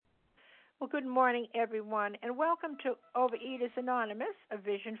Well, good morning, everyone, and welcome to Overeaters Anonymous, a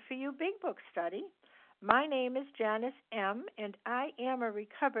Vision for You Big Book study. My name is Janice M., and I am a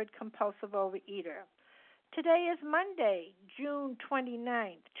recovered compulsive overeater. Today is Monday, June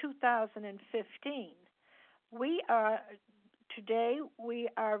 29th, 2015. Today we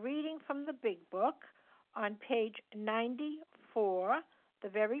are reading from the Big Book on page 94, the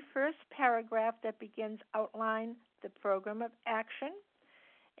very first paragraph that begins outline the program of action.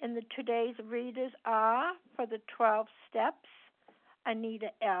 And today's readers are, for the 12 steps,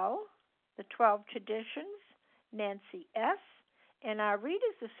 Anita L., the 12 traditions, Nancy S., and our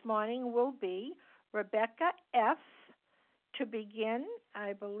readers this morning will be Rebecca F., to begin,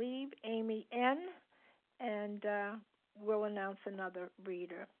 I believe, Amy N., and we'll announce another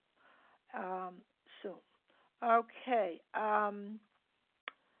reader soon. Okay,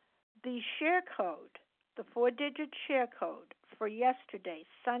 the share code, the 4-digit share code for yesterday,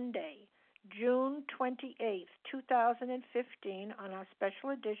 Sunday, June 28th, 2015, on our special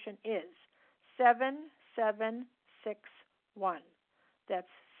edition is 7761. That's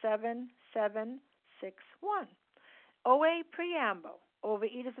 7761. OA Preamble.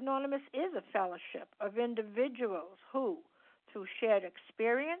 Overeaters Anonymous is a fellowship of individuals who, through shared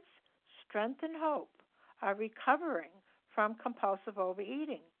experience, strength, and hope, are recovering from compulsive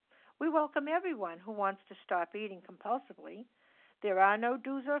overeating. We welcome everyone who wants to stop eating compulsively. There are no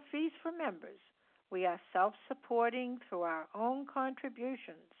dues or fees for members. We are self-supporting through our own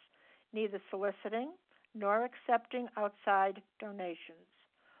contributions, neither soliciting nor accepting outside donations.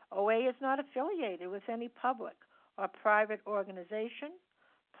 OA is not affiliated with any public or private organization,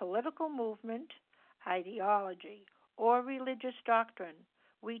 political movement, ideology, or religious doctrine.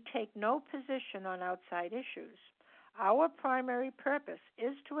 We take no position on outside issues. Our primary purpose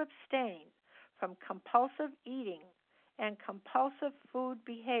is to abstain from compulsive eating and compulsive food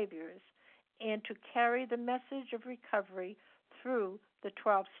behaviors and to carry the message of recovery through the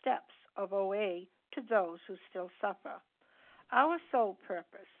 12 steps of OA to those who still suffer. Our sole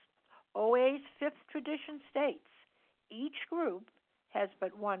purpose. OA's fifth tradition states, each group has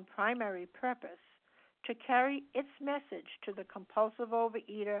but one primary purpose, to carry its message to the compulsive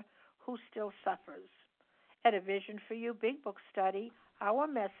overeater who still suffers. At a Vision for You Big Book study, our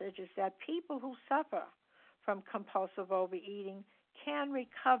message is that people who suffer from compulsive overeating can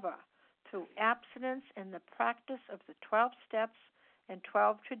recover through abstinence and the practice of the 12 steps and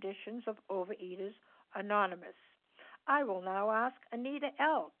 12 traditions of Overeaters Anonymous. I will now ask Anita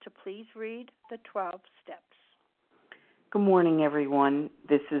L. to please read the 12 steps. Good morning, everyone.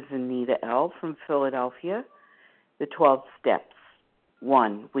 This is Anita L. from Philadelphia. The 12 steps.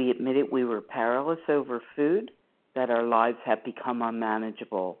 1. We admitted we were powerless over food, that our lives had become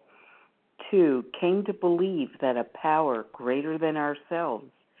unmanageable. 2. Came to believe that a power greater than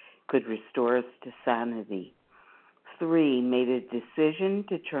ourselves could restore us to sanity. 3. Made a decision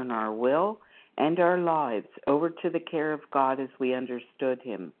to turn our will and our lives over to the care of God as we understood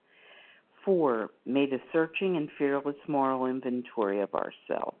Him. 4. Made a searching and fearless moral inventory of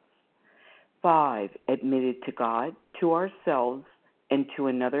ourselves. 5. Admitted to God, to ourselves, and to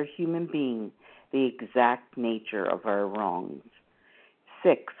another human being the exact nature of our wrongs.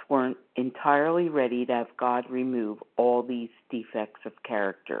 6. Weren't entirely ready to have God remove all these defects of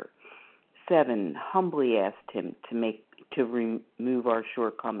character. 7. Humbly asked Him to remove our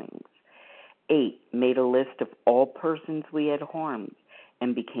shortcomings. 8. Made a list of all persons we had harmed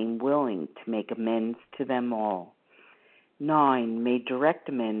and became willing to make amends to them all. 9. Made direct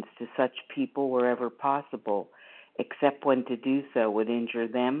amends to such people wherever possible, except when to do so would injure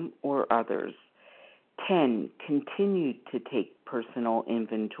them or others. 10. Continued to take personal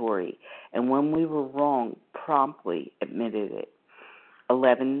inventory, and when we were wrong, promptly admitted it.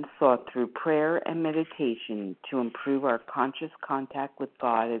 11. Sought through prayer and meditation to improve our conscious contact with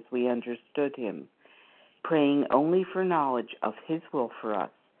God as we understood Him, praying only for knowledge of His will for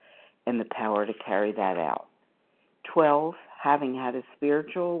us and the power to carry that out. 12. Having had a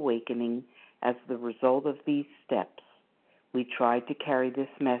spiritual awakening as the result of these steps, we tried to carry this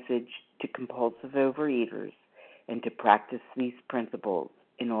message to compulsive overeaters and to practice these principles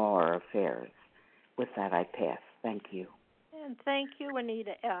in all our affairs. With that, I pass. Thank you. And thank you,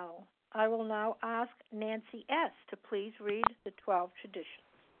 Anita L. I will now ask Nancy S. to please read the 12 traditions.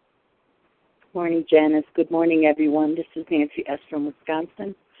 Morning, Janice. Good morning, everyone. This is Nancy S. from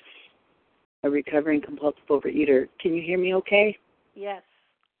Wisconsin, a recovering compulsive overeater. Can you hear me okay? Yes.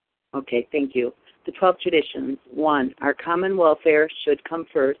 Okay, thank you. The 12 traditions. 1. Our common welfare should come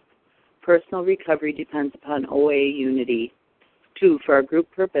first. Personal recovery depends upon OA unity. 2. For our group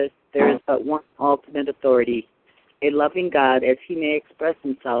purpose, there is but one ultimate authority. a loving God as he may express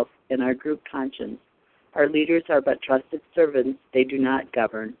himself in our group conscience. Our leaders are but trusted servants, they do not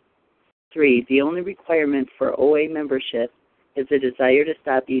govern. 3. The only requirement for OA membership is a desire to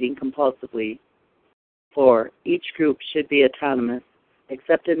stop eating compulsively. 4. Each group should be autonomous,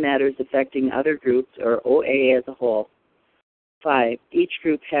 except in matters affecting other groups or OA as a whole. 5. Each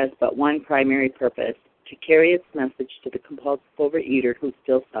group has but one primary purpose, to carry its message to the compulsive overeater who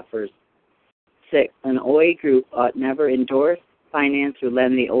still suffers. 6. An OA group ought never endorse, finance, or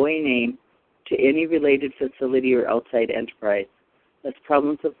lend the OA name to any related facility or outside enterprise, lest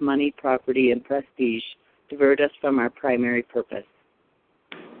problems of money, property, and prestige divert us from our primary purpose.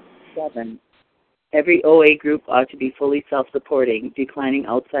 7. Every OA group ought to be fully self-supporting, declining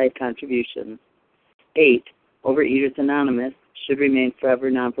outside contributions. 8. Overeaters Anonymous should remain forever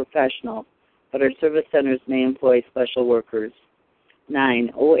non-professional, but our service centers may employ special workers.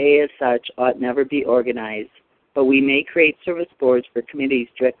 9. OA as such ought never be organized, but we may create service boards for committees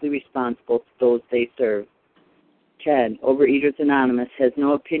directly responsible to those they serve. 10. Overeaters Anonymous has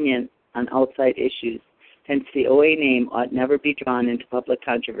no opinion on outside issues, hence the OA name ought never be drawn into public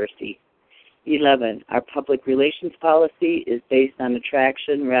controversy. 11. Our public relations policy is based on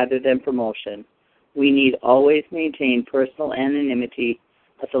attraction rather than promotion. We need always maintain personal anonymity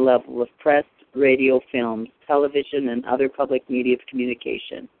at the level of press, radio, films, television, and other public media of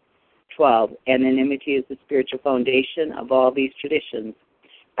communication. 12. Anonymity is the spiritual foundation of all these traditions,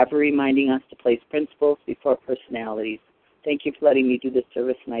 ever reminding us to place principles before personalities. Thank you for letting me do this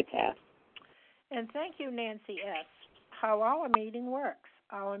service, and I pass. And thank you, Nancy S. How our meeting works.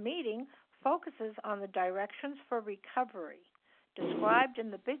 Our meeting focuses on the directions for recovery described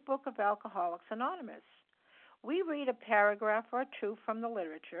in the Big Book of Alcoholics Anonymous. We read a paragraph or two from the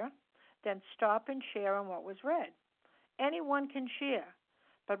literature, then stop and share on what was read. Anyone can share,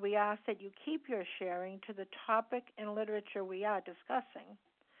 but we ask that you keep your sharing to the topic and literature we are discussing,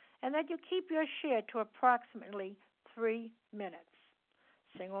 and that you keep your share to approximately 3 minutes.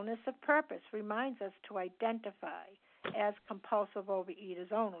 Singleness of purpose reminds us to identify as compulsive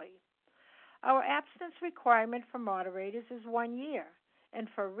overeaters only. Our abstinence requirement for moderators is 1 year, and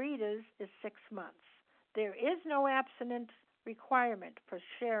for readers is 6 months. There is no abstinence requirement for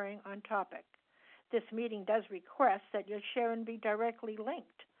sharing on topic. This meeting does request that your sharing be directly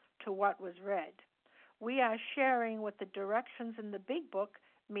linked to what was read. We are sharing what the directions in the Big Book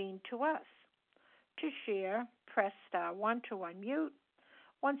mean to us. To share, press *1 to unmute.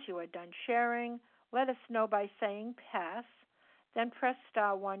 Once you are done sharing, let us know by saying pass, then press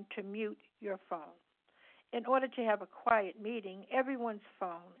 *1 to mute your phone. In order to have a quiet meeting, everyone's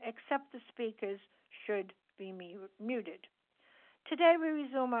phone, except the speaker's, should be muted. Today we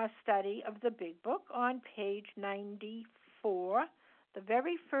resume our study of the Big Book on page 94. The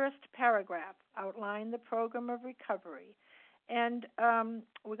very first paragraph outlined the program of recovery. And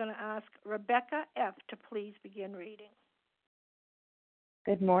we're going to ask Rebecca F. to please begin reading.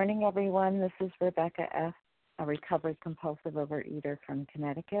 Good morning, everyone. This is Rebecca F., a recovered compulsive overeater from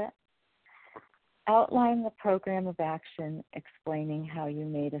Connecticut. Outline the program of action explaining how you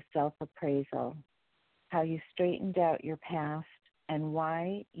made a self-appraisal, how you straightened out your past, and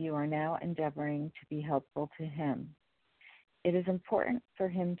why you are now endeavoring to be helpful to him. It is important for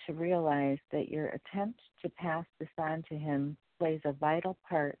him to realize that your attempt to pass this on to him plays a vital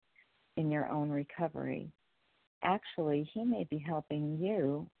part in your own recovery. Actually, he may be helping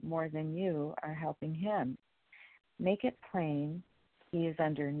you more than you are helping him. Make it plain he is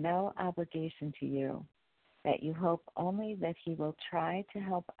under no obligation to you, that you hope only that he will try to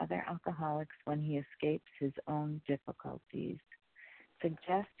help other alcoholics when he escapes his own difficulties.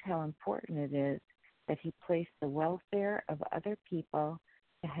 Suggest how important it is that he place the welfare of other people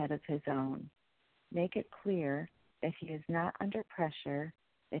ahead of his own. Make it clear that he is not under pressure,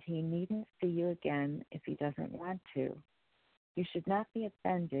 that he needn't see you again if he doesn't want to. You should not be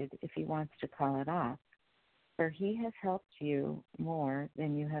offended if he wants to call it off, for he has helped you more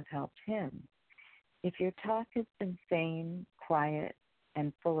than you have helped him. If your talk has been sane, quiet,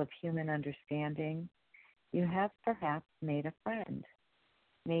 and full of human understanding, you have perhaps made a friend.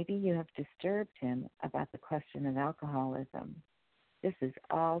 Maybe you have disturbed him about the question of alcoholism. This is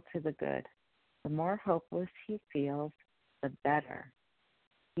all to the good. The more hopeless he feels, the better.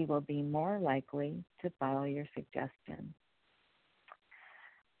 He will be more likely to follow your suggestion.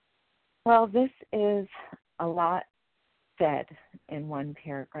 Well, this is a lot said in one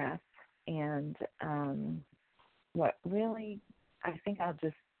paragraph, and what really, I think I'll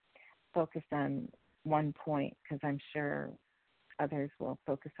just focus on one point because I'm sure others will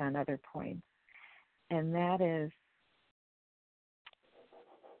focus on other points, and that is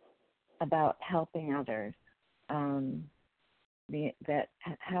about helping others. that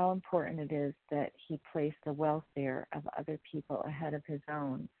how important it is that he placed the welfare of other people ahead of his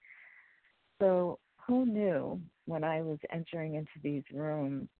own. So who knew when I was entering into these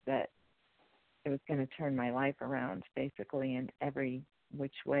rooms that it was going to turn my life around, basically, in every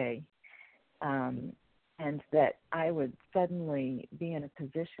which way, and that I would suddenly be in a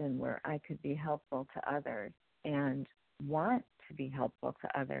position where I could be helpful to others and want to be helpful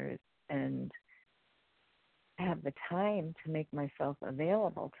to others and have the time to make myself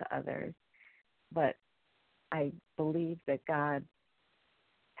available to others. But I believe that God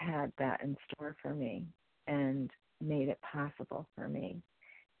had that in store for me and made it possible for me,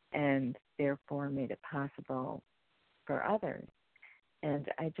 and therefore made it possible for others. And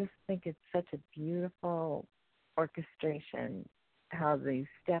I just think it's such a beautiful orchestration how these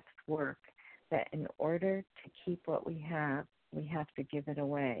steps work, that in order to keep what we have to give it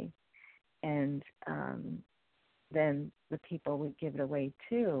away. And then the people we give it away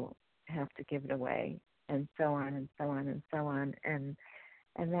to have to give it away, and so on and so on and so on. And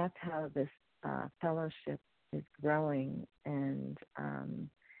that's how this fellowship is growing, and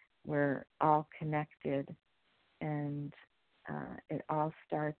we're all connected, and it all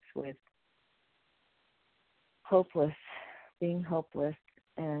starts with being hopeless,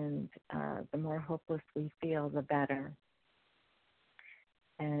 and the more hopeless we feel, the better.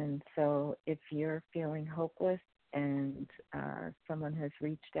 And so if you're feeling hopeless and someone has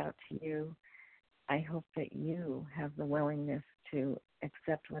reached out to you, I hope that you have the willingness to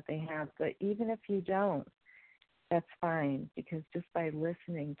accept what they have. But even if you don't, that's fine, because just by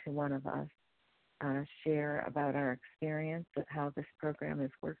listening to one of us share about our experience of how this program has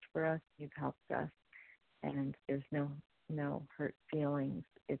worked for us, you've helped us. And there's no hurt feelings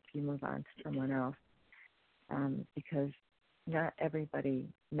if you move on to someone else, because not everybody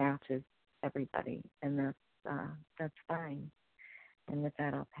matches everybody, and that's fine. And with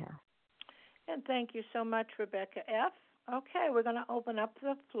that, I'll pass. And thank you so much, Rebecca F. Okay, we're going to open up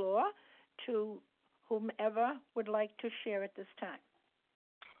the floor to whomever would like to share at this time.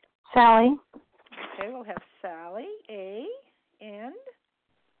 Sally. Okay, we'll have Sally A. and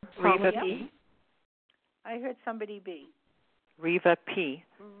Reva P. I heard somebody B. Reva P.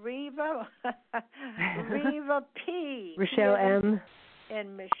 Reva P. Rochelle M.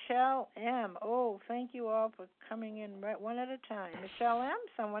 And Michelle M. Oh, thank you all for coming in right one at a time. Michelle M.,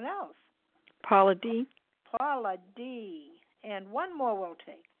 someone else. Paula D. Paula D. And one more we'll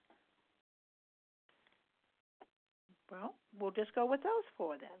take. Well, we'll just go with those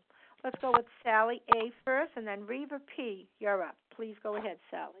four then. Let's go with Sally A. first, and then Reva P. You're up. Please go ahead,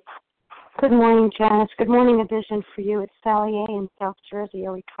 Sally. Good morning, Janice. Good morning, A Vision for You. It's Sally A. in South Jersey,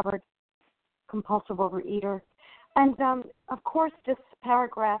 a recovered compulsive overeater. And, of course, this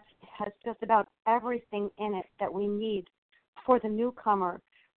paragraph has just about everything in it that we need for the newcomer.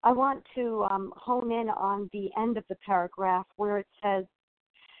 I want to hone in on the end of the paragraph where it says,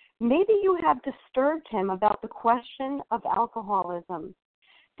 maybe you have disturbed him about the question of alcoholism.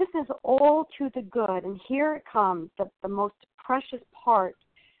 This is all to the good, and here it comes, the most precious part.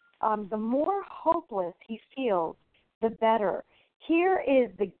 The more hopeless he feels, the better. Here is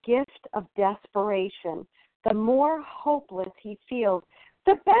the gift of desperation. The more hopeless he feels,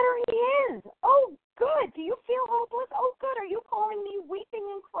 the better he is. Oh, good. Do you feel hopeless? Oh, good. Are you calling me weeping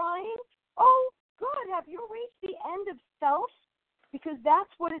and crying? Oh, good. Have you reached the end of self? Because that's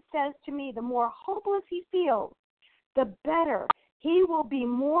what it says to me. The more hopeless he feels, the better. He will be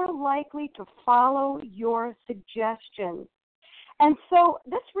more likely to follow your suggestions. And so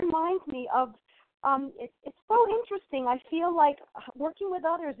this reminds me of, it's so interesting. I feel like working with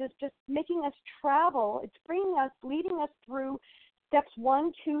others is just making us travel. It's leading us through steps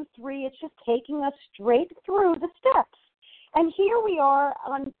 1, 2, 3. It's just taking us straight through the steps. And here we are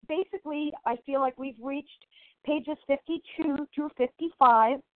on basically, I feel like we've reached pages 52 through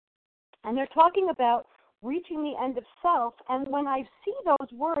 55, and they're talking about reaching the end of self. And when I see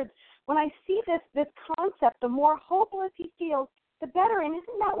those words, when I see this concept, the more hopeless he feels, the better. And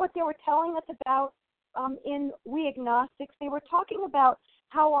isn't that what they were telling us about in We Agnostics? They were talking about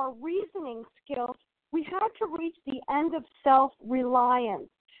how our reasoning skills, we had to reach the end of self-reliance,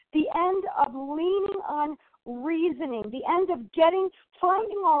 the end of leaning on reasoning, the end of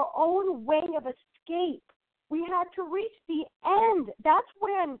finding our own way of escape. We had to reach the end. That's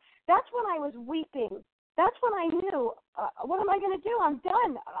when I was weeping. That's when I knew, what am I going to do? I'm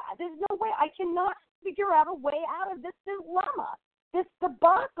done. There's no way. I cannot figure out a way out of this dilemma, this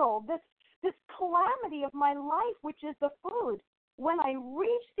debacle, this calamity of my life, which is the food. When I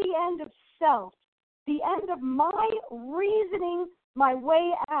reach the end of self, the end of my reasoning my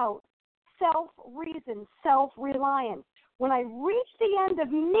way out, self-reason, self-reliance. When I reached the end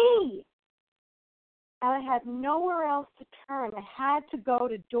of me, I had nowhere else to turn. I had to go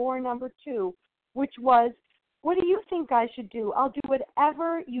to door number 2, which was, what do you think I should do? I'll do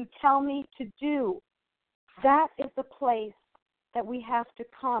whatever you tell me to do. That is the place that we have to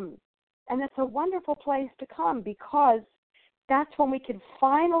come. And it's a wonderful place to come because that's when we can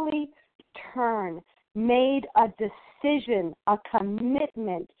finally turn, made a decision, a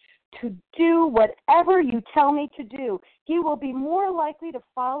commitment to do whatever you tell me to do. He will be more likely to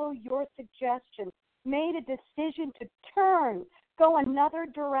follow your suggestion. Made a decision to turn, go another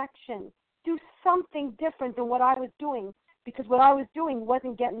direction, do something different than what I was doing, because what I was doing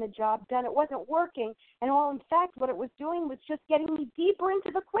wasn't getting the job done. It wasn't working. And all in fact, what it was doing was just getting me deeper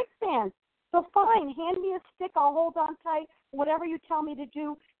into the quicksand. So fine, hand me a stick, I'll hold on tight. Whatever you tell me to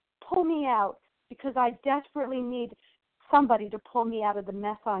do, pull me out, because I desperately need somebody to pull me out of the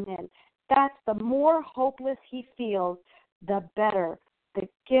mess I'm in. That's the more hopeless he feels, the better. The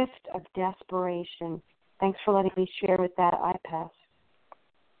gift of desperation. Thanks for letting me share with that. I pass.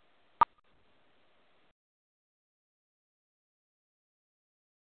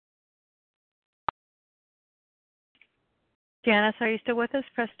 Janice, are you still with us?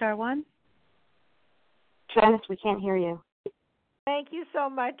 Press star 1. Janice, we can't hear you. Thank you so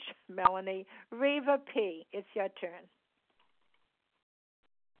much, Melanie. Reva P., it's your turn.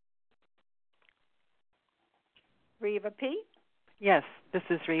 Reva P.? Yes, this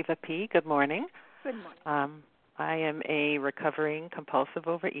is Reva P. Good morning. Good morning. I am a recovering compulsive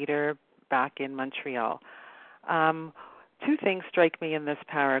overeater back in Montreal. 2 things strike me in this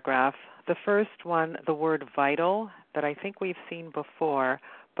paragraph. The first one, the word vital, that I think we've seen before,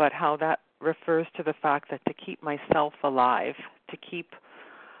 but how that refers to the fact that to keep myself alive, to keep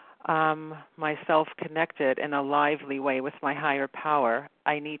myself connected in a lively way with my higher power,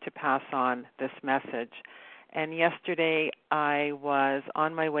 I need to pass on this message. And yesterday I was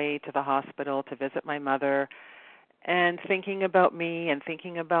on my way to the hospital to visit my mother and thinking about me and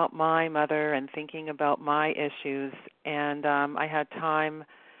thinking about my mother and thinking about my issues. And I had time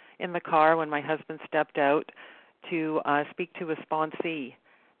in the car when my husband stepped out to speak to a sponsee.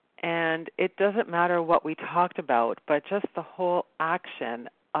 And it doesn't matter what we talked about, but just the whole action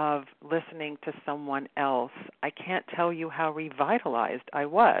of listening to someone else. I can't tell you how revitalized I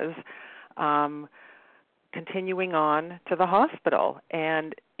was continuing on to the hospital.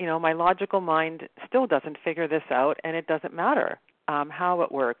 And, you know, my logical mind still doesn't figure this out, and it doesn't matter how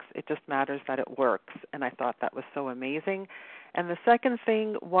it works. It just matters that it works. And I thought that was so amazing. And the second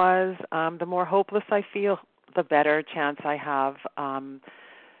thing was the more hopeless I feel, the better chance I have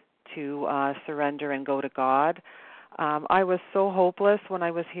to surrender and go to God. I was so hopeless when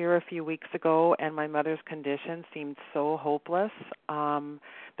I was here a few weeks ago, and my mother's condition seemed so hopeless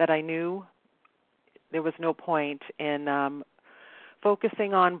that I knew there was no point in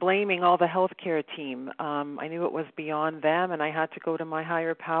focusing on blaming all the healthcare team. I knew it was beyond them, and I had to go to my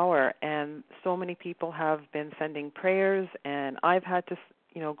higher power. And so many people have been sending prayers, and I've had to,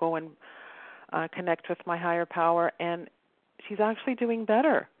 go and connect with my higher power, and she's actually doing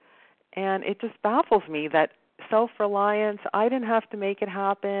better. And it just baffles me that self-reliance, I didn't have to make it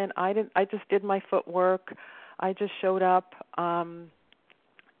happen. I just did my footwork. I just showed up.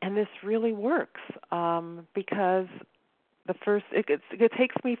 And this really works because it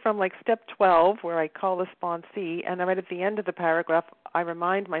takes me from like step 12 where I call the sponsee, and right at the end of the paragraph, I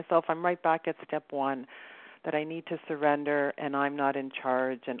remind myself I'm right back at step 1, that I need to surrender and I'm not in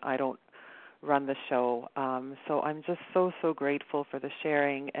charge and I don't run the show. So I'm just so, so grateful for the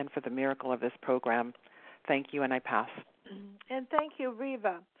sharing and for the miracle of this program. Thank you, and I pass. And thank you,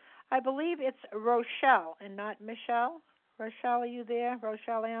 Reva. I believe it's Rochelle and not Michelle. Rochelle, are you there?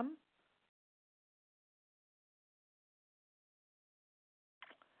 Rochelle M.?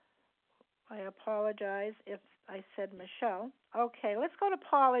 I apologize if I said Michelle. Okay, let's go to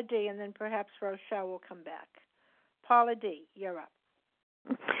Paula D., and then perhaps Rochelle will come back. Paula D., you're up.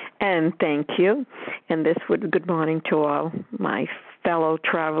 And thank you. And good morning to all my fellow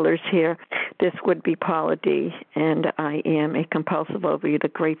travelers here. This would be Paula D., and I am a compulsive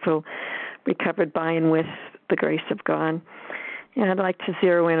overeater, grateful, recovered by and with the grace of God. And I'd like to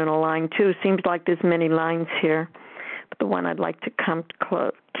zero in on a line, too. Seems like there's many lines here. But the one I'd like to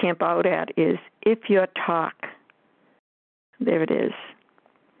camp out at is, if your talk, there it is,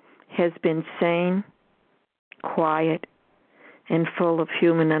 has been sane, quiet, and full of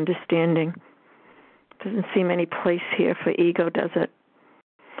human understanding. Doesn't seem any place here for ego, does it?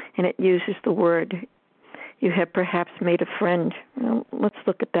 And it uses the word, you have perhaps made a friend. Well, let's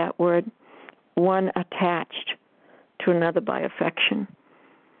look at that word. One attached to another by affection.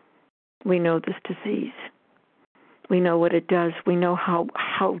 We know this disease. We know what it does. We know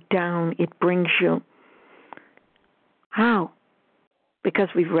how down it brings you. How? Because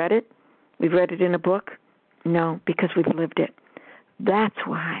we've read it? We've read it in a book? No, because we've lived it. That's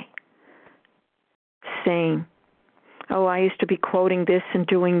why. Saying, oh, I used to be quoting this and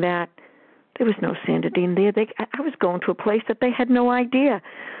doing that. There was no sanity in there. I was going to a place that they had no idea.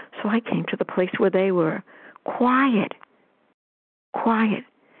 So I came to the place where they were. Quiet. Quiet.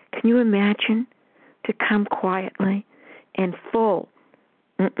 Can you imagine to come quietly and full?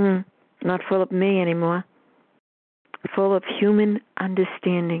 Not full of me anymore. Full of human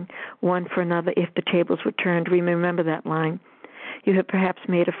understanding, one for another. If the tables were turned, remember that line. You have perhaps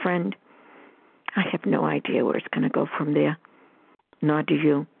made a friend. I have no idea where it's going to go from there. Nor do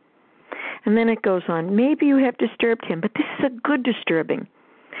you. And then it goes on. Maybe you have disturbed him, but this is a good disturbing.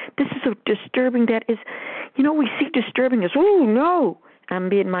 This is a disturbing that is, we see disturbing as, oh, no. I'm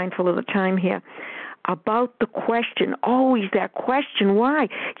being mindful of the time here. About the question, always that question, why?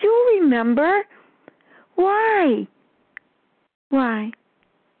 You remember? Why? Why?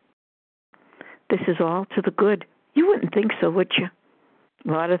 This is all to the good. You wouldn't think so, would you?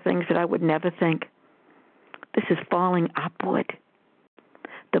 A lot of things that I would never think. This is falling upward.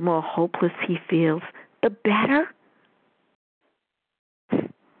 The more hopeless he feels, the better.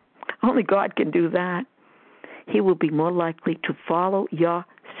 Only God can do that. He will be more likely to follow your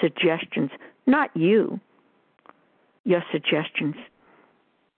suggestions, not you, your suggestions.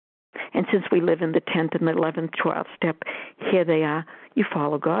 And since we live in the 10th and the 11th, 12th step, here they are. You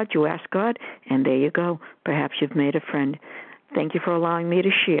follow God, you ask God, and there you go. Perhaps you've made a friend. Thank you for allowing me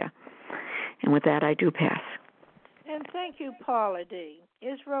to share. And with that, I do pass. And thank you, Paula D.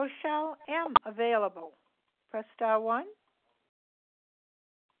 Is Rochelle M. available? Press star 1.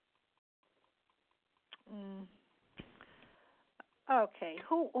 Okay.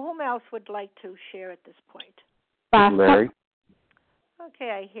 Whom else would like to share at this point? Larry.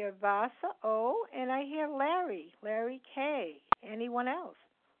 Okay, I hear Vasa O, and I hear Larry K. Anyone else?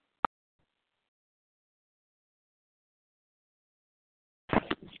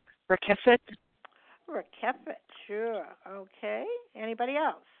 Rakefet, sure. Okay. Anybody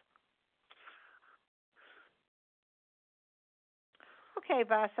else? Okay,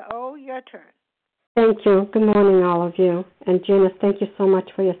 Vasa O, your turn. Thank you. Good morning, all of you. And Janice, thank you so much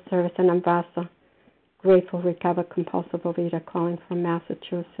for your service. And I'm Vasa, grateful, recovered, compulsive overeater calling from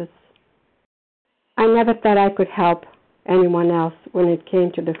Massachusetts. I never thought I could help anyone else when it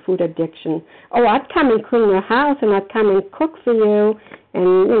came to the food addiction. Oh, I'd come and clean your house, and I'd come and cook for you.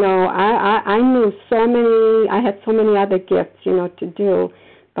 And, I knew I had so many other gifts, to do.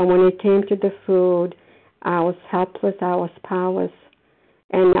 But when it came to the food, I was helpless, I was powerless.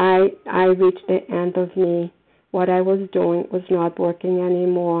 And I reached the end of me. What I was doing was not working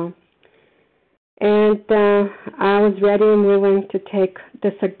anymore. And I was ready and willing to take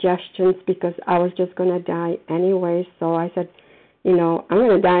the suggestions because I was just going to die anyway. So I said, I'm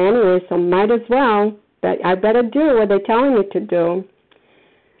going to die anyway, so might as well. But I better do what they're telling me to do.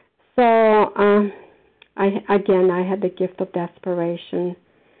 So, I had the gift of desperation.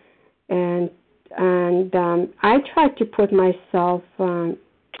 And I tried to put myself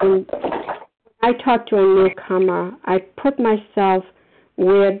I talked to a newcomer. I put myself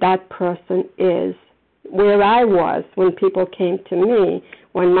where that person is, where I was when people came to me,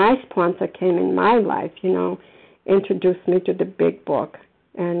 when my sponsor came in my life, introduced me to the big book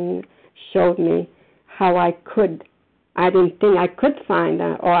and showed me how I didn't think I could find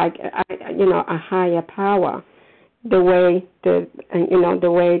a higher power. The way the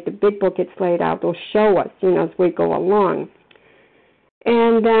big book gets laid out will show us, as we go along.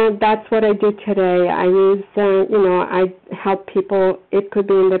 And that's what I do today. I use, I help people. It could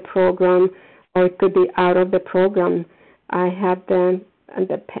be in the program, or it could be out of the program. I have I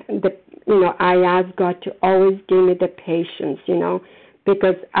ask God to always give me the patience,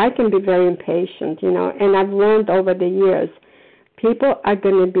 because I can be very impatient, and I've learned over the years, people are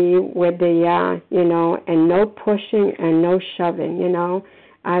going to be where they are, and no pushing and no shoving,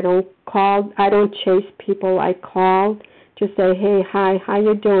 I don't chase people. I call to say, hey, hi, how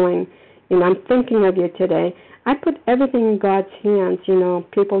you doing? I'm thinking of you today. I put everything in God's hands,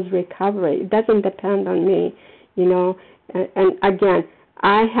 people's recovery. It doesn't depend on me, And again,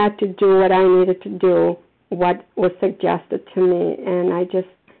 I had to do what I needed to do, what was suggested to me, and I just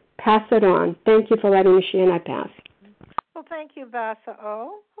pass it on. Thank you for letting me share, and I pass. Well, thank you, Vasa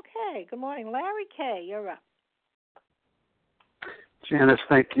O. Okay, good morning. Larry K., you're up. Janice,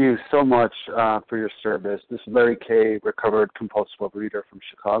 thank you so much for your service. This is Larry K., recovered compulsive overeater from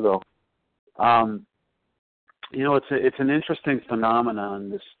Chicago. it's an interesting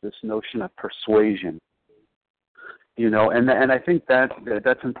phenomenon, this notion of persuasion. And I think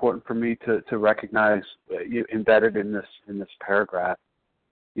that's important for me to recognize embedded in this paragraph.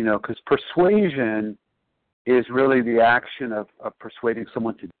 Because persuasion is really the action of persuading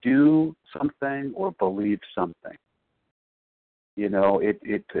someone to do something or believe something.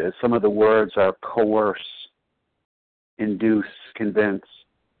 Some of the words are coerce, induce, convince.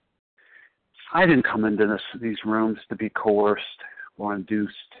 I didn't come into these rooms to be coerced or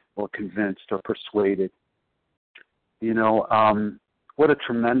induced or convinced or persuaded. What a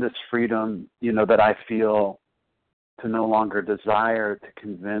tremendous freedom, that I feel to no longer desire to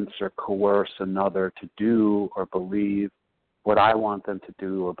convince or coerce another to do or believe what I want them to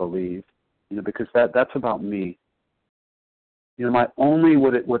do or believe, because that's about me. My only,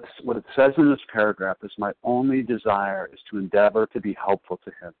 what it says in this paragraph is my only desire is to endeavor to be helpful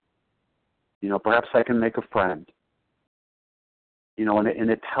to him. Perhaps I can make a friend. And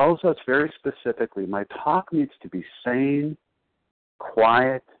it tells us very specifically, my talk needs to be sane,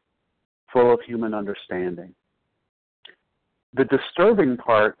 quiet, full of human understanding. The disturbing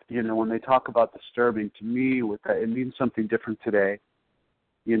part, when they talk about disturbing, to me, it means something different today.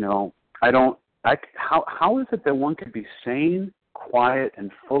 How is it that one can be sane, quiet,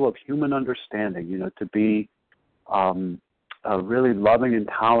 and full of human understanding, to be really loving and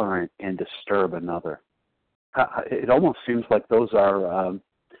tolerant and disturb another? It almost seems like those are,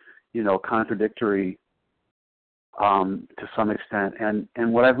 contradictory to some extent.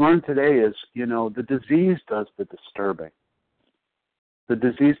 And what I've learned today is, the disease does the disturbing. The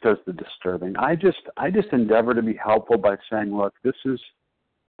disease does the disturbing. I just endeavor to be helpful by saying, look, this is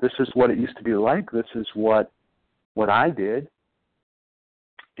what it used to be like. This is what I did,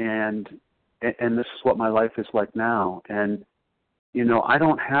 and this is what my life is like now. And I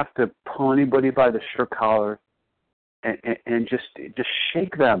don't have to pull anybody by the shirt collar and just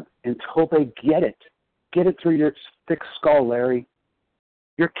shake them until they get it. Get it through your thick skull, Larry.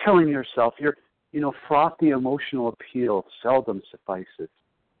 You're killing yourself. Frothy emotional appeal seldom suffices.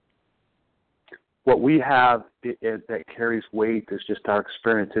 What we have that carries weight is just our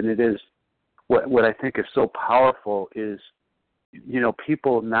experience, and it is what I think is so powerful is,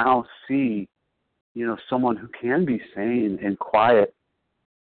 people now see, someone who can be sane and quiet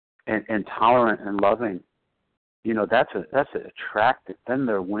and tolerant and loving. That's attractive. Then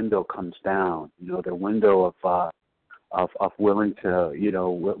their window comes down. Their window of willing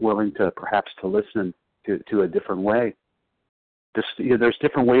to perhaps to listen to a different way. There's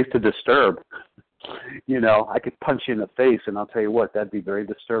different ways to disturb. I could punch you in the face, and I'll tell you what, that'd be very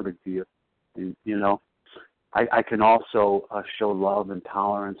disturbing to you. I can also show love and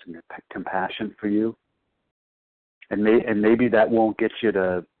tolerance and compassion for you, and maybe that won't get you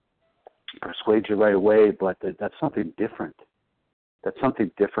to persuade you right away, but that's something different. That's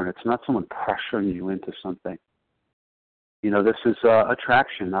something different. It's not someone pressuring you into something. This is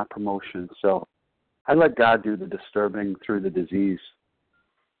attraction, not promotion. So I let God do the disturbing through the disease.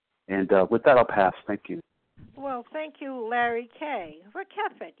 And with that, I'll pass. Thank you. Well, thank you, Larry K.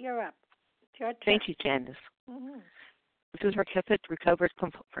 Rakefet, you're up. It's your turn. Thank you, Candace. Mm-hmm. This is Rakefet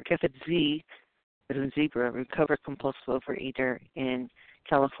Z, as in zebra, recovered compulsive overeater in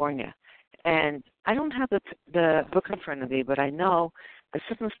California. And I don't have the book in front of me, but I know the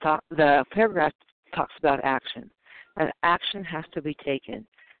paragraph talks about action. That action has to be taken,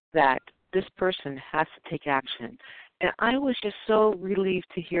 that this person has to take action. And I was just so relieved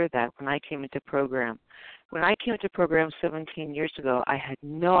to hear that when I came into program. When I came into program 17 years ago, I had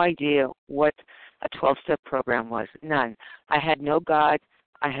no idea what a 12-step program was. None. I had no God.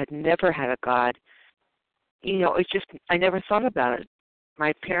 I had never had a God. I never thought about it.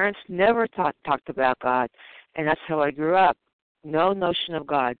 My parents never talked about God, and that's how I grew up. No notion of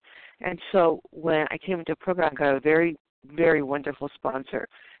God. And so when I came into the program, I got a very, very wonderful sponsor,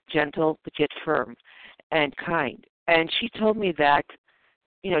 gentle but yet firm and kind. And she told me that,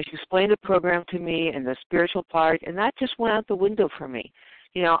 she explained the program to me and the spiritual part, and that just went out the window for me.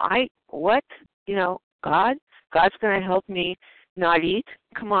 God? God's going to help me not eat?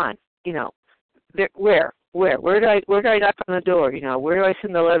 Come on, where do I knock on the door? Where do I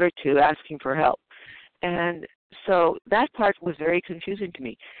send a letter to asking for help? And so that part was very confusing to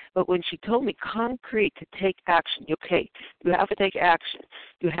me. But when she told me concrete to take action, okay, you have to take action.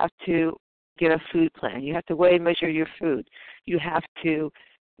 You have to get a food plan. You have to weigh and measure your food. You have to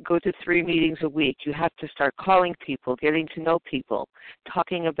go to 3 meetings a week. You have to start calling people, getting to know people,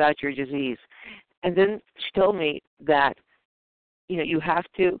 talking about your disease. And then she told me that, you have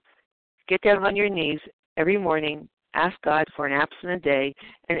to get down on your knees every morning, ask God for an abstinent day,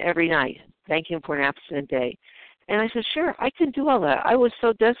 and every night, thank Him for an abstinent day. And I said, sure, I can do all that. I was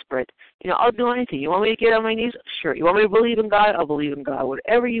so desperate. I'll do anything. You want me to get on my knees? Sure. You want me to believe in God? I'll believe in God,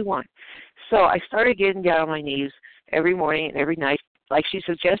 whatever you want. So I started getting down on my knees every morning and every night, like she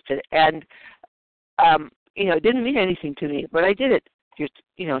suggested. And, it didn't mean anything to me, but I did it. She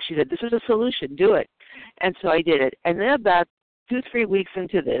said, this is a solution. Do it. And so I did it. And then about 2-3 weeks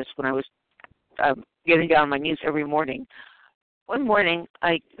into this, when I was getting down on my knees every morning, one morning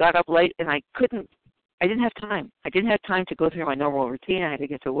I got up late and I didn't have time. I didn't have time to go through my normal routine. I had to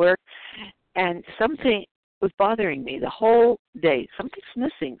get to work. And something was bothering me the whole day. Something's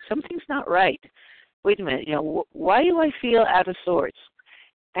missing. Something's not right. Wait a minute. Why do I feel out of sorts?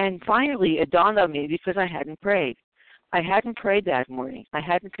 And finally it dawned on me because I hadn't prayed. I hadn't prayed that morning. I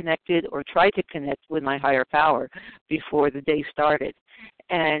hadn't connected or tried to connect with my higher power before the day started.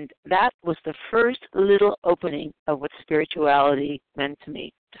 And that was the first little opening of what spirituality meant to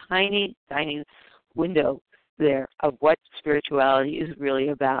me. Tiny, tiny window there of what spirituality is really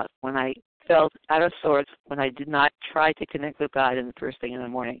about when I felt out of sorts, when I did not try to connect with God in the first thing in the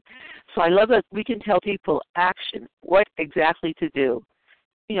morning. So I love that we can tell people action, what exactly to do.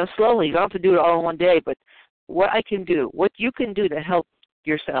 Slowly. You don't have to do it all in one day, but what I can do, what you can do to help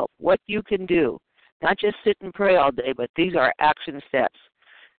yourself, what you can do. Not just sit and pray all day, but these are action steps.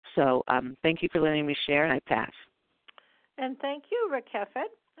 So thank you for letting me share, and I pass. And thank you, Rick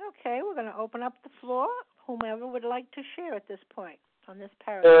Heffett. Okay, we're going to open up the floor. Whomever would like to share at this point on this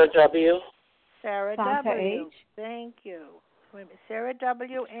paragraph. Sarah W. Sarah Santa W. H. Thank you. Wait a minute. Sarah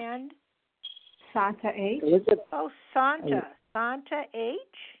W. and? Santa H. Elizabeth. Oh, Santa. Santa H.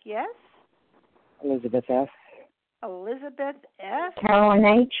 Yes? Elizabeth F. Elizabeth F. Carolyn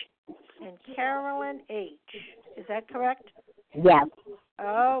H. And Carolyn H. Is that correct? Yes.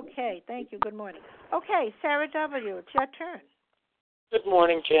 Okay, thank you. Good morning. Okay, Sarah W., it's your turn. Good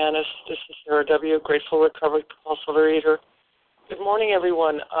morning, Janice. This is Sarah W., grateful recovered compulsive reader. Good morning,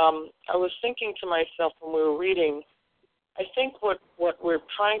 everyone. I was thinking to myself when we were reading, I think what we're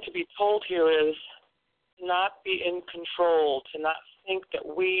trying to be told here is to not be in control, to not think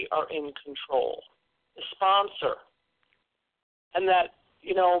that we are in control. The sponsor. And that,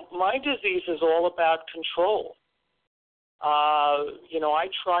 my disease is all about control. I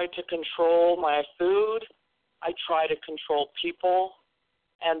try to control my food. I try to control people.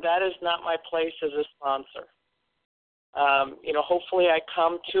 And that is not my place as a sponsor. Hopefully I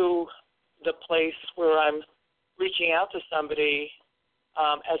come to the place where I'm reaching out to somebody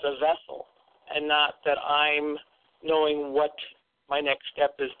as a vessel, and not that I'm knowing what my next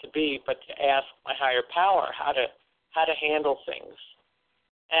step is to be, but to ask my higher power how to handle things.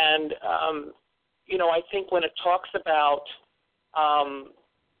 And I think when it talks about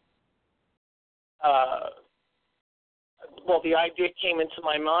the idea came into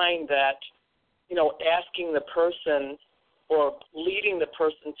my mind that asking the person or leading the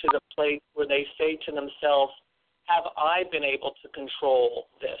person to the place where they say to themselves, have I been able to control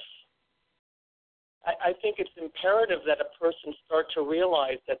this? I think it's imperative that a person start to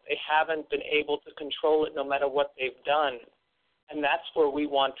realize that they haven't been able to control it no matter what they've done. And that's where we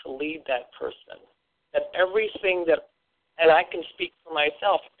want to lead that person. That everything that, and I can speak for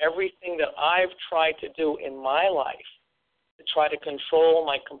myself, everything that I've tried to do in my life to try to control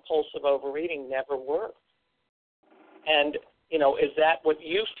my compulsive overeating never worked. And, is that what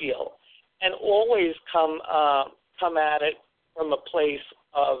you feel? And always come at it from a place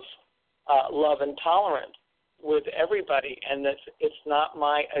of love and tolerance with everybody, and that it's not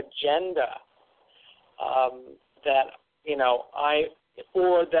my agenda that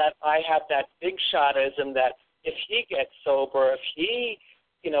I have that big shotism that if he gets sober, if he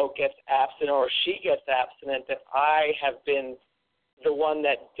gets abstinent or she gets abstinent, that I have been the one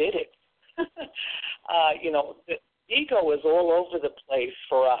that did it. The ego is all over the place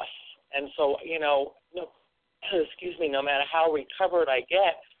for us. And so, no matter how recovered I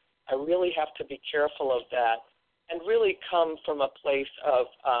get, I really have to be careful of that and really come from a place of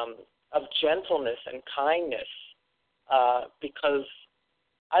gentleness and kindness because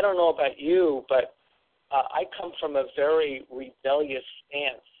I don't know about you, but I come from a very rebellious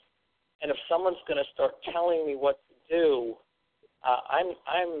stance. And if someone's going to start telling me what to do,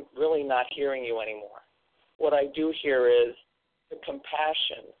 I'm really not hearing you anymore. What I do hear is the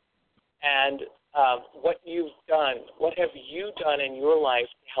compassion and what you've done. What have you done in your life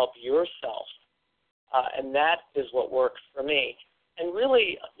to help yourself? And that is what works for me. And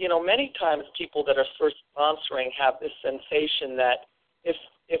really, many times people that are first sponsoring have this sensation that if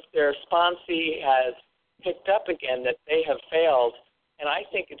their sponsee has picked up again, that they have failed. And I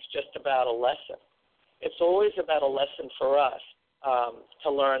think it's just about a lesson. It's always about a lesson for us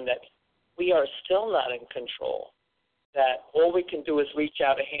to learn that we are still not in control. That all we can do is reach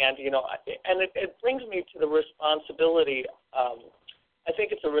out a hand, and it brings me to the responsibility. I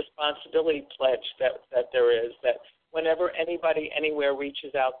think it's a responsibility pledge that there is, that whenever anybody anywhere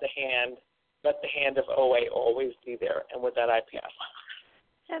reaches out the hand, let the hand of OA always be there. And with that, I pass.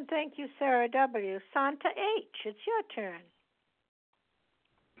 And thank you, Sarah W. Santa H., it's your turn.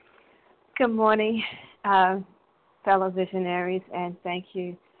 Good morning, fellow visionaries, and thank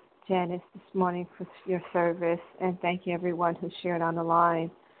you, Janice, this morning for your service, and thank you everyone who shared on the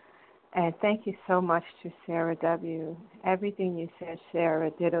line. And thank you so much to Sarah W. Everything you said,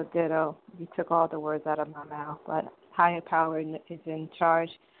 Sarah, ditto, ditto. You took all the words out of my mouth, but higher power is in charge,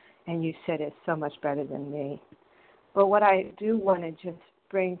 and you said it so much better than me. But what I do want to just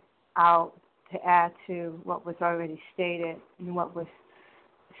bring out to add to what was already stated and what was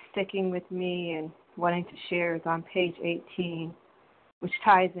sticking with me and wanting to share is on page 18, which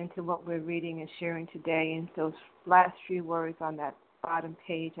ties into what we're reading and sharing today. And those last few words on that bottom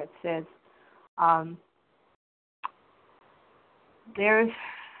page that says, there's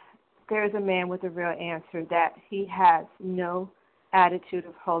a man with a real answer, that he has no attitude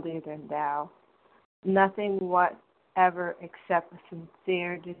of holier than thou, nothing whatever except a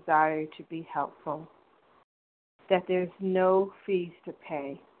sincere desire to be helpful, that there's no fees to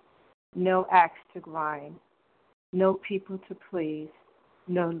pay, no axe to grind, no people to please,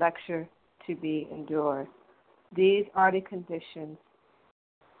 no lecture to be endured. These are the conditions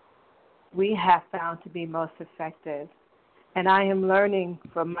we have found to be most effective. And I am learning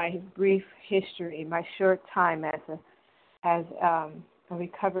from my brief history, my short time as a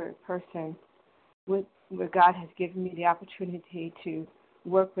recovered person, where God has given me the opportunity to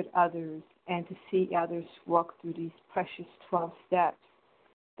work with others and to see others walk through these precious 12 steps,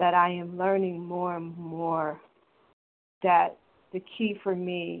 that I am learning more and more that the key for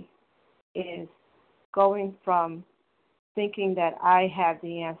me is going from thinking that I have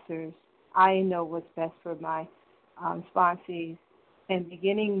the answers, I know what's best for my sponsees, and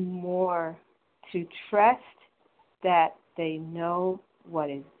beginning more to trust that they know what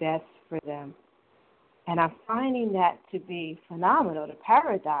is best for them. And I'm finding that to be phenomenal, the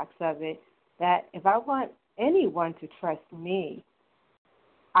paradox of it, that if I want anyone to trust me,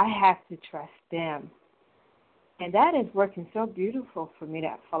 I have to trust them. And that is working so beautiful for me,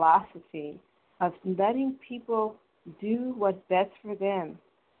 that philosophy of letting people do what's best for them,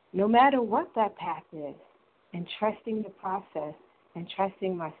 no matter what that path is, and trusting the process and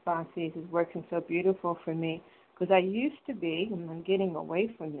trusting my sponsees is working so beautiful for me, because I used to be, and I'm getting away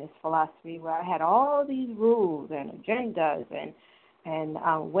from this philosophy, where I had all these rules and agendas and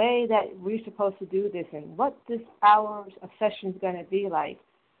way that we're supposed to do this and what this hour of session is going to be like,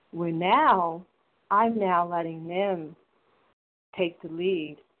 where now I'm now letting them take the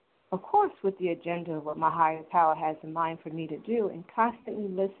lead, of course with the agenda of what my higher power has in mind for me to do, and constantly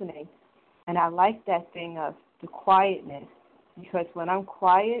listening. And I like that thing of the quietness, because when I'm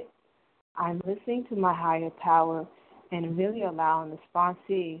quiet, I'm listening to my higher power and really allowing the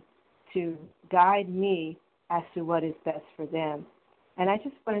sponsee to guide me as to what is best for them. And I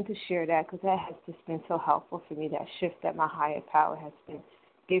just wanted to share that because that has just been so helpful for me, that shift that my higher power has been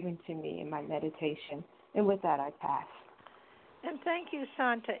given to me in my meditation. And with that, I pass. And thank you,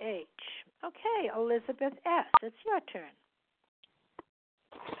 Santa H. Okay, Elizabeth S., it's your turn.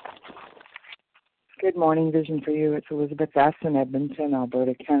 Good morning, Vision for You. It's Elizabeth S. in Edmonton,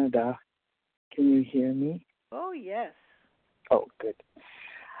 Alberta, Canada. Can you hear me? Oh, yes. Oh, good.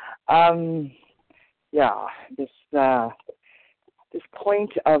 This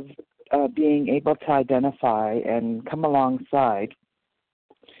point of being able to identify and come alongside,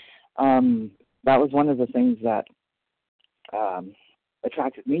 that was one of the things that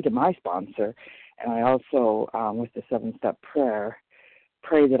attracted me to my sponsor. And I also, with the 7-step prayer,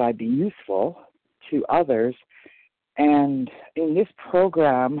 pray that I be useful to others. And in this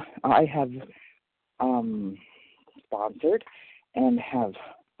program, I have sponsored and have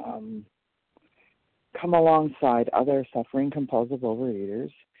come alongside other suffering compulsive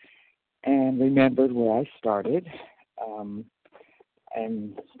overeaters and remembered where I started.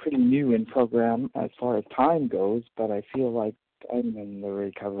 I'm pretty new in program as far as time goes, but I feel like I'm in the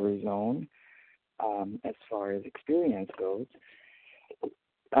recovery zone as far as experience goes.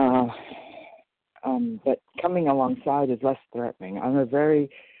 But coming alongside is less threatening. I'm a very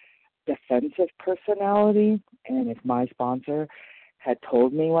defensive personality, and if my sponsor had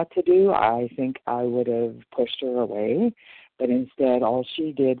told me what to do, I think I would have pushed her away. But instead, all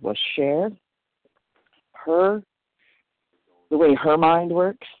she did was share the way her mind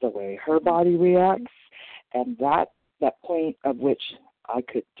works, the way her body reacts, and that point of which I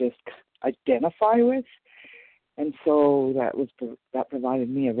could just identify with. And so that provided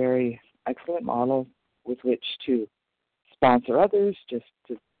me a very excellent model with which to sponsor others, just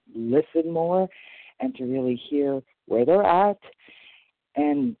to listen more and to really hear where they're at.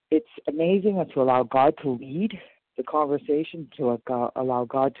 And it's amazing to allow God to lead the conversation, to allow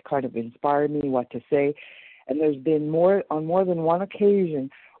God to kind of inspire me what to say. And there's been on more than one occasion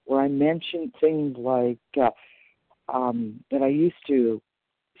where I mentioned things like that I used to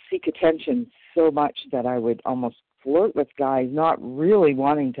seek attention so much that I would almost flirt with guys, not really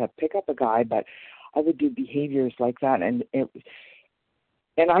wanting to pick up a guy, but I would do behaviors like that. And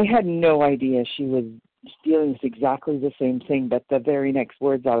I had no idea she was dealing with exactly the same thing, but the very next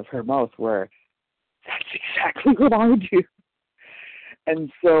words out of her mouth were, "That's exactly what I do."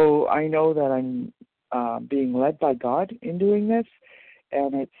 And so I know that I'm being led by God in doing this,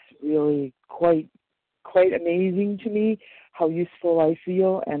 and it's really quite amazing to me how useful I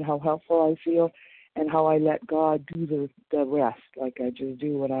feel and how helpful I feel, and how I let God do the rest. Like, I just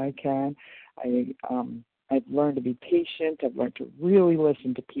do what I can. I've learned to be patient. I've learned to really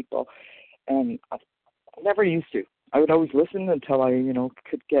listen to people, and I never used to. I would always listen until I,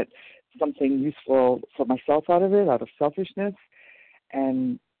 could get something useful for myself out of it, out of selfishness.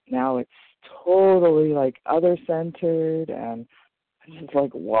 And now it's totally like other-centered, and I'm just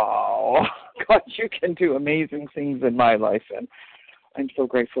like, wow, God, you can do amazing things in my life, and I'm so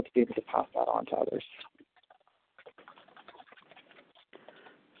grateful to be able to pass that on to others.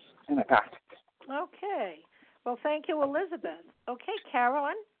 And I pass. Okay. Well, thank you, Elizabeth. Okay,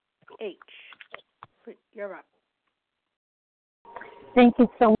 Carolyn H., you're up. Thank you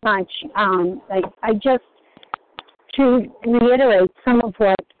so much. I just, to reiterate some of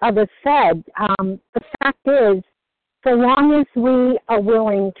what others said, the fact is, so long as we are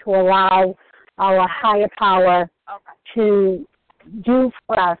willing to allow our higher power to do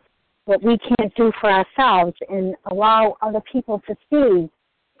for us what we can't do for ourselves, and allow other people to see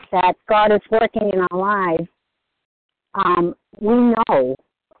that God is working in our lives, we know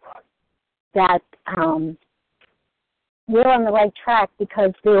that we're on the right track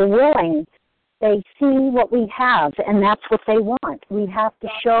because they're willing. They see what we have, and that's what they want. We have to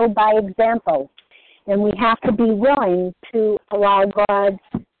show by example, and we have to be willing to allow God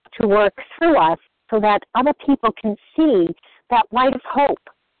to work through us so that other people can see that light of hope.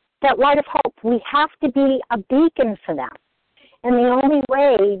 That light of hope, we have to be a beacon for them. And the only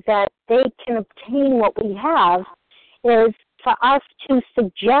way that they can obtain what we have is for us to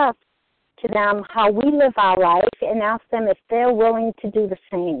suggest to them how we live our life and ask them if they're willing to do the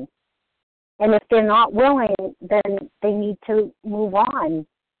same. And if they're not willing, then they need to move on.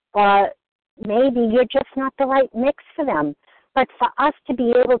 Or maybe you're just not the right mix for them. But for us to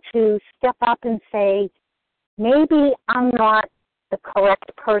be able to step up and say, maybe I'm not the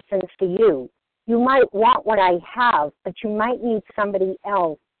correct person for you. You might want what I have, but you might need somebody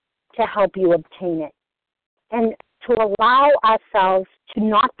else to help you obtain it. And to allow ourselves to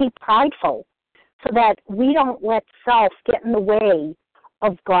not be prideful so that we don't let self get in the way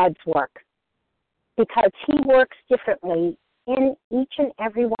of God's work. Because He works differently in each and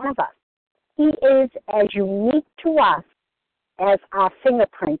every one of us. He is as unique to us as our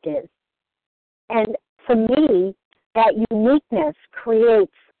fingerprint is. And for me, that uniqueness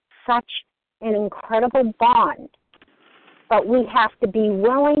creates such an incredible bond. But we have to be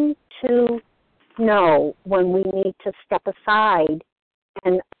willing to know when we need to step aside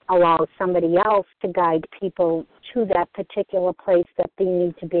and allow somebody else to guide people to that particular place that they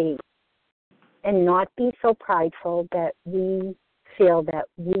need to be. And not be so prideful that we feel that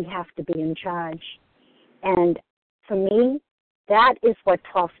we have to be in charge. And for me, that is what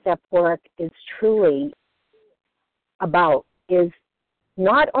 12-step work is truly about, is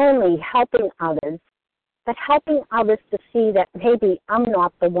not only helping others, but helping others to see that maybe I'm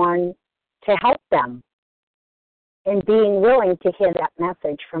not the one to help them, and being willing to hear that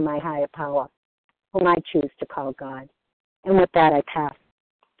message from my higher power, whom I choose to call God. And with that, I pass.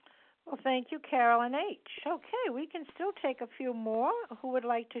 Well, thank you, Carolyn H. Okay, we can still take a few more. Who would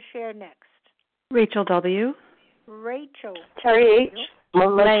like to share next? Rachel W. Rachel. Terry H.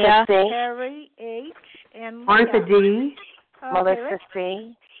 Melissa C. Terry H. and Martha D. Okay, Melissa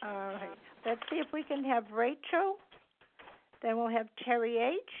C. All right. Let's see if we can have Rachel. Then we'll have Terry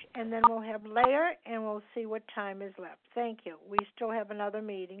H. And then we'll have Leah, and we'll see what time is left. Thank you. We still have another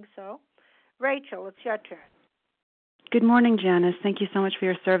meeting, so Rachel, it's your turn. Good morning, Janice. Thank you so much for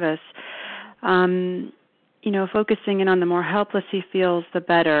your service. Focusing in on the more helpless he feels, the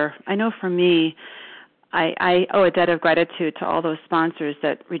better. I know for me, I owe a debt of gratitude to all those sponsors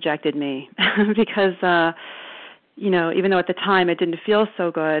that rejected me because, even though at the time it didn't feel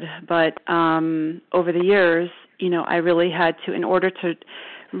so good, but over the years, I really had to, in order to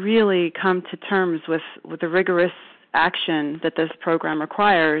really come to terms with the rigorous action that this program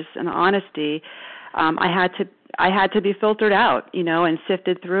requires and the honesty, I had to be filtered out, and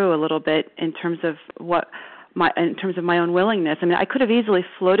sifted through a little bit in terms of my own willingness. I mean, I could have easily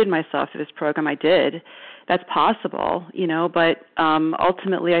floated myself through this program. I did. That's possible, but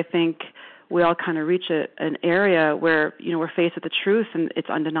ultimately I think we all kind of reach an area where, we're faced with the truth and it's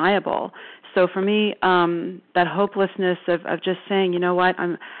undeniable. So for me, that hopelessness of just saying, you know what,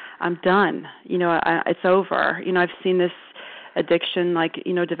 I'm done. It's over. I've seen this addiction,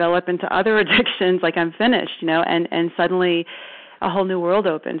 develop into other addictions, I'm finished, and suddenly a whole new world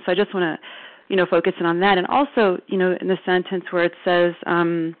opens. So I just want to, focus in on that. And also, in the sentence where it says,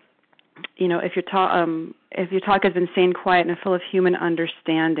 if your talk has been sane, quiet, and full of human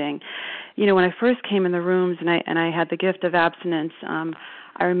understanding. When I first came in the rooms and I had the gift of abstinence,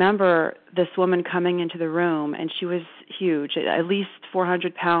 I remember this woman coming into the room, and she was huge, at least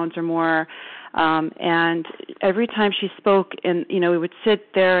 400 pounds or more. And every time she spoke, and we would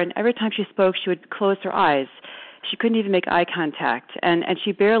sit there, and every time she spoke, she would close her eyes. She couldn't even make eye contact, and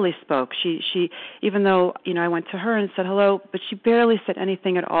she barely spoke. She even though I went to her and said hello, but she barely said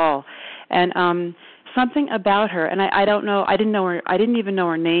anything at all. And something about her, and I don't know, I didn't know her. I didn't even know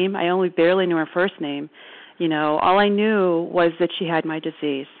her name. I only barely knew her first name. All I knew was that she had my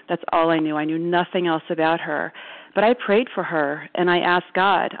disease. That's all I knew. I knew nothing else about her. But I prayed for her, and I asked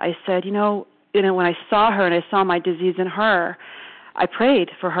God. I said, when I saw her and I saw my disease in her, I prayed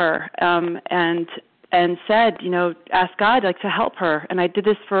for her and said, ask God to help her. And I did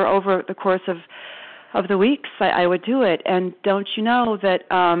this for over the course of the weeks. I would do it. And don't you know that,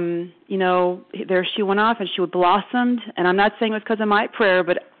 there she went off and she blossomed. And I'm not saying it was because of my prayer,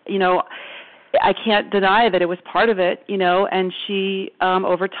 but, I can't deny that it was part of it, and she,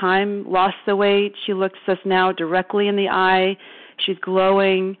 over time, lost the weight. She looks us now directly in the eye. She's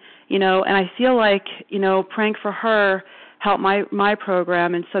glowing, and I feel like, praying for her helped my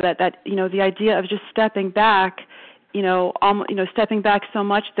program. And so that the idea of just stepping back, stepping back so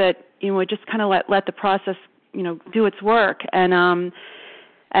much that, just kind of let the process, do its work.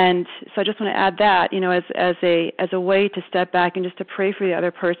 And so I just want to add that, as a way to step back and just to pray for the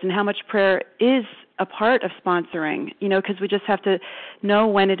other person, how much prayer is a part of sponsoring, because we just have to know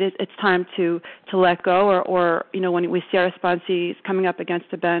when it's time to let go or when we see our sponsees coming up against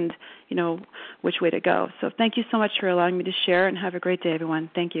a bend, which way to go. So thank you so much for allowing me to share, and have a great day, everyone.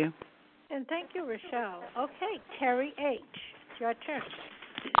 Thank you. And thank you, Rochelle. Okay, Terry H., it's your turn.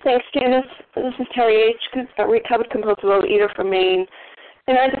 Thanks, Janice. This is Terry H., a recovered compulsive overeater from Maine.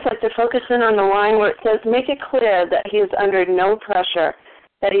 And I'd just like to focus in on the line where it says, make it clear that he is under no pressure,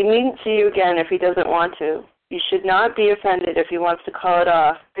 that he needn't see you again if he doesn't want to. You should not be offended if he wants to call it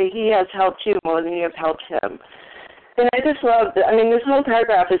off, but he has helped you more than you have helped him. And I just love, this whole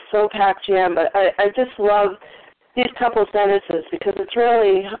paragraph is so packed jam, but I just love these couple sentences because it's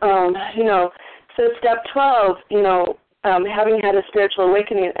really, so step 12, having had a spiritual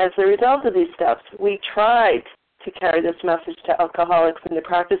awakening as a result of these steps, we tried to carry this message to alcoholics and to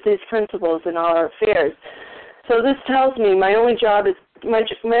practice these principles in all our affairs. So this tells me my only job as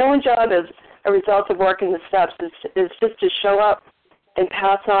a result of working the steps is just to show up and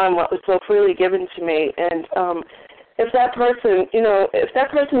pass on what was so freely given to me. And if that person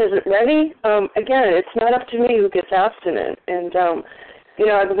isn't ready, again, it's not up to me who gets abstinent. And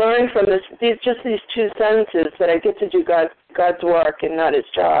I've learned from these two sentences that I get to do God's work and not his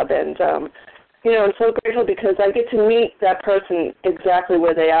job. And I'm so grateful because I get to meet that person exactly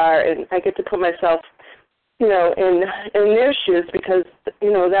where they are, and I get to put myself, in their shoes because,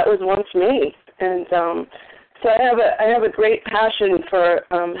 that was once me. And so I have a great passion for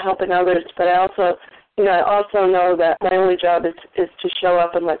helping others, but I also know that my only job is to show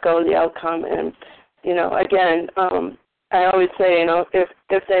up and let go of the outcome. And, again, I always say,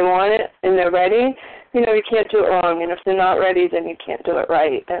 if they want it and they're ready, you can't do it wrong. And if they're not ready, then you can't do it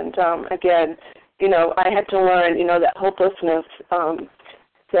right. And, again, I had to learn, that hopelessness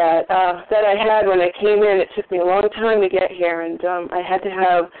that I had when I came in. It took me a long time to get here, and I had to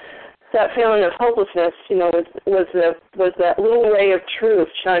have that feeling of hopelessness, was that little ray of truth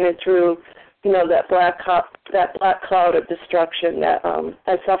shining through, that black cloud of destruction that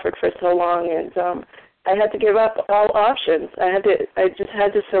I suffered for so long. And I had to give up all options. I just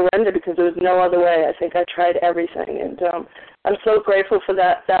had to surrender because there was no other way. I think I tried everything, and I'm so grateful for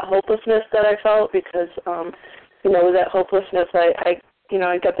that hopelessness that I felt because, with that hopelessness, I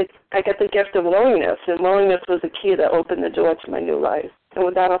got the gift of willingness, and willingness was the key that opened the door to my new life. And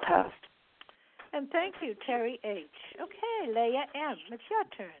with that, I'll pass. And thank you, Terry H. Okay, Leah M., it's your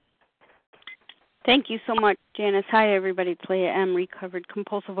turn. Thank you so much, Janice. Hi, everybody. It's Leah M., recovered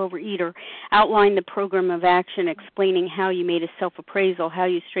compulsive overeater. Outline the program of action explaining how you made a self-appraisal, how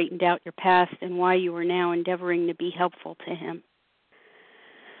you straightened out your past, and why you are now endeavoring to be helpful to him.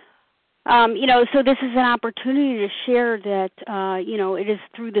 So this is an opportunity to share that, it is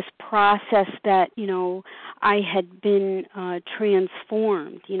through this process that, I had been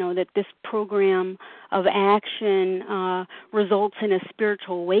transformed, that this program of action results in a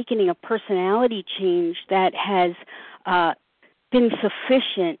spiritual awakening, a personality change that has been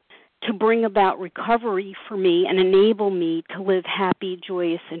sufficient to bring about recovery for me and enable me to live happy,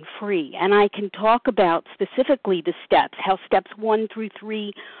 joyous, and free. And I can talk about specifically the steps, how steps 1 through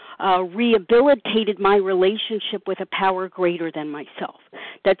 3 rehabilitated my relationship with a power greater than myself.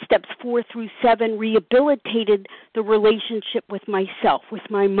 That steps 4 through 7 rehabilitated the relationship with myself, with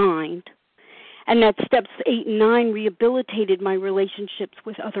my mind. And that steps 8 and 9 rehabilitated my relationships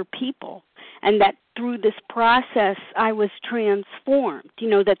with other people. And that through this process, I was transformed.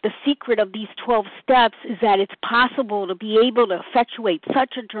 That the secret of these 12 steps is that it's possible to be able to effectuate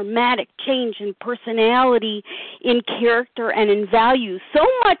such a dramatic change in personality, in character, and in values, so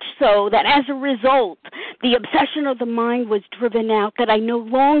much so that as a result, the obsession of the mind was driven out, that I no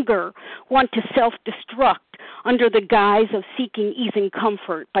longer want to self-destruct under the guise of seeking ease and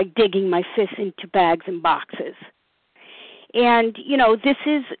comfort by digging my fists into bags and boxes. And, this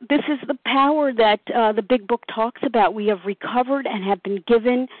is the power that the Big Book talks about. We have recovered and have been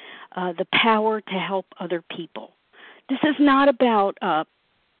given the power to help other people. This is not about,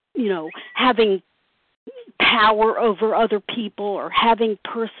 having power over other people or having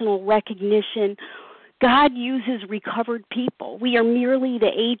personal recognition. God uses recovered people. We are merely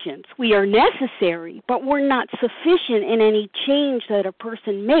the agents. We are necessary, but we're not sufficient in any change that a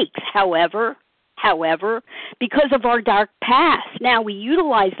person makes. However, because of our dark past, now we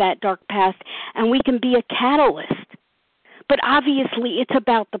utilize that dark past and we can be a catalyst. But obviously it's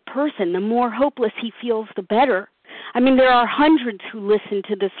about the person. The more hopeless he feels, the better. There are hundreds who listen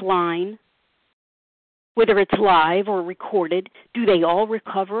to this line, whether it's live or recorded. Do they all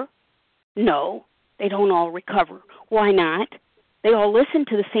recover? No, they don't all recover. Why not? They all listen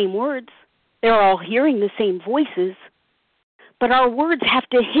to the same words. They're all hearing the same voices. But our words have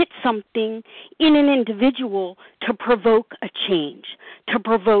to hit something in an individual to provoke a change, to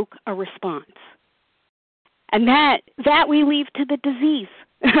provoke a response. And that we leave to the disease,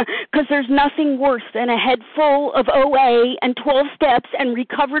 because there's nothing worse than a head full of OA and 12 steps and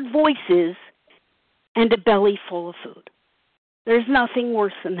recovered voices and a belly full of food. There's nothing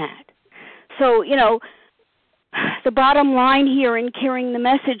worse than that. So, the bottom line here in carrying the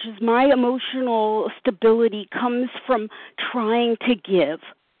message is my emotional stability comes from trying to give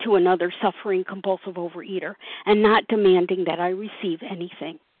to another suffering compulsive overeater and not demanding that I receive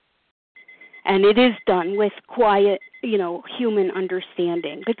anything. And it is done with quiet, human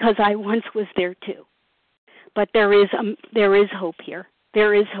understanding, because I once was there too. But there is hope here.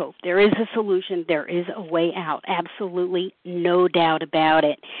 There is hope. There is a solution. There is a way out. Absolutely no doubt about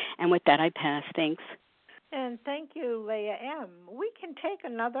it. And with that, I pass. Thanks. And thank you, Leah M. We can take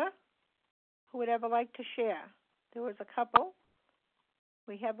another who would ever like to share. There was a couple.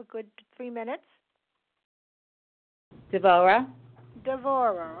 We have a good 3 minutes. Devorah,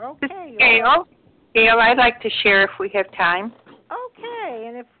 okay. Gail, I'd like to share if we have time. Okay,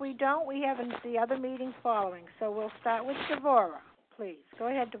 and if we don't, we have the other meeting following. So we'll start with Devorah. Please, go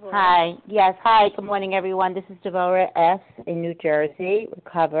ahead, Devorah. Hi. Yes, hi. Good morning, everyone. This is Devorah S. in New Jersey,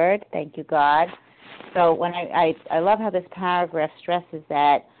 recovered. Thank you, God. So when I love how this paragraph stresses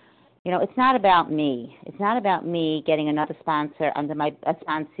that, it's not about me. It's not about me getting another sponsee under my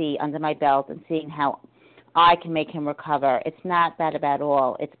belt and seeing how I can make him recover. It's not that about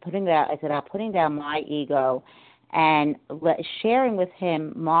all. It's about putting down my ego and sharing with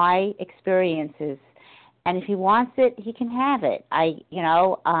him my experiences. And if he wants it, he can have it.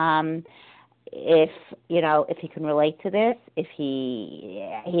 If he can relate to this, if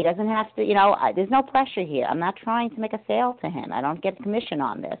he doesn't have to, there's no pressure here. I'm not trying to make a sale to him. I don't get commission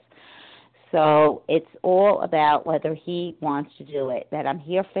on this. So it's all about whether he wants to do it, that I'm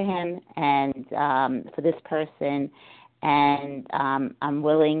here for him and for this person, and I'm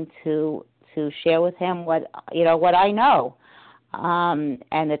willing to share with him what I know. And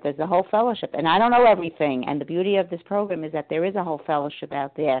that there's a whole fellowship. And I don't know everything. And the beauty of this program is that there is a whole fellowship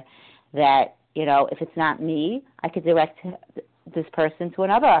out there that, if it's not me, I could direct this person to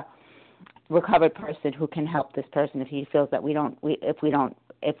another recovered person who can help this person if he feels that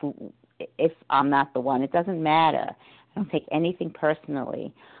if I'm not the one. It doesn't matter. I don't take anything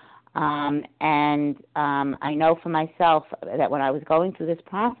personally. I know for myself that when I was going through this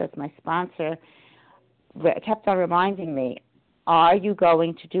process, my sponsor kept on reminding me, are you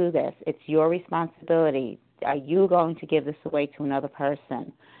going to do this? It's your responsibility. Are you going to give this away to another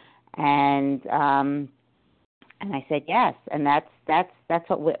person? And I said yes, and that's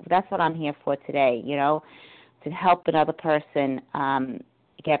what I'm here for today. You know, to help another person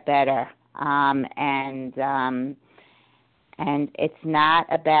get better. And it's not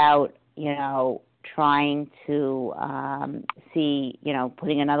about, you know, trying to see, you know,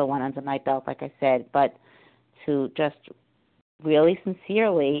 putting another one under my belt, like I said, but to just really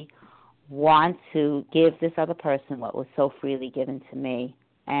sincerely want to give this other person what was so freely given to me.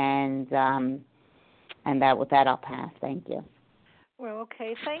 And that with that, I'll pass. Thank you. Well,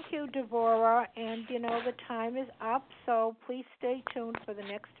 okay. Thank you, Devorah. And, you know, the time is up, so please stay tuned for the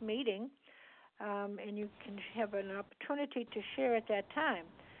next meeting, and you can have an opportunity to share at that time.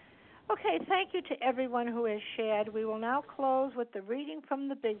 Okay, thank you to everyone who has shared. We will now close with the reading from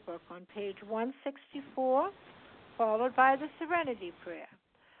the Big Book on page 164, followed by the Serenity Prayer.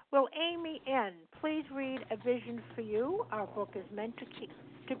 Will Amy N. please read A Vision for You? Our book is meant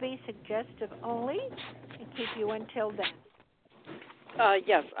to be suggestive only and keep you until then.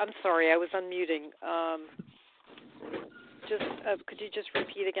 Yes, I'm sorry, I was unmuting. Could you just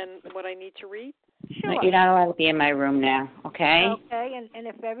repeat again what I need to read? Sure. You're not allowed to be in my room now, okay? Okay, and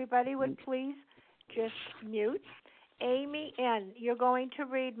if everybody would please just mute. Amy N., you're going to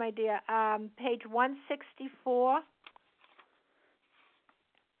read, my dear, page 164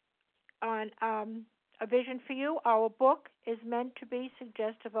 on A Vision for You. Our book is meant to be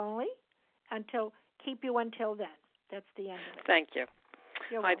suggestive only keep you until then. That's the end of it. Thank you.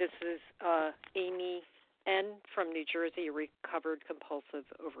 You're Hi, welcome. this is Amy N. from New Jersey, a recovered compulsive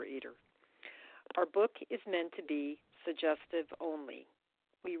overeater. Our book is meant to be suggestive only.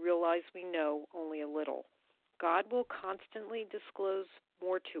 We realize we know only a little. God will constantly disclose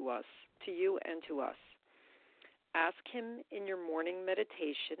more to us, to you and to us. Ask Him in your morning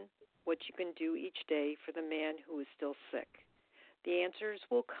meditation what you can do each day for the man who is still sick. The answers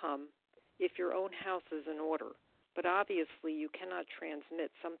will come if your own house is in order, but obviously you cannot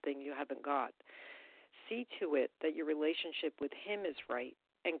transmit something you haven't got. See to it that your relationship with Him is right,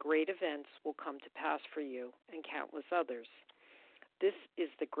 and great events will come to pass for you and countless others. This is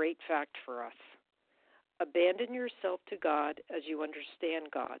the great fact for us. Abandon yourself to God as you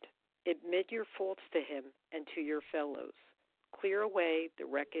understand God. Admit your faults to Him and to your fellows. Clear away the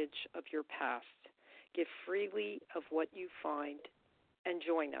wreckage of your past. Give freely of what you find, and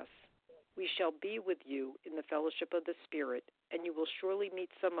join us. We shall be with you in the fellowship of the Spirit, and you will surely meet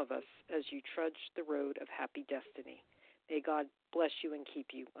some of us as you trudge the road of happy destiny. May God bless you and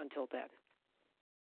keep you until then.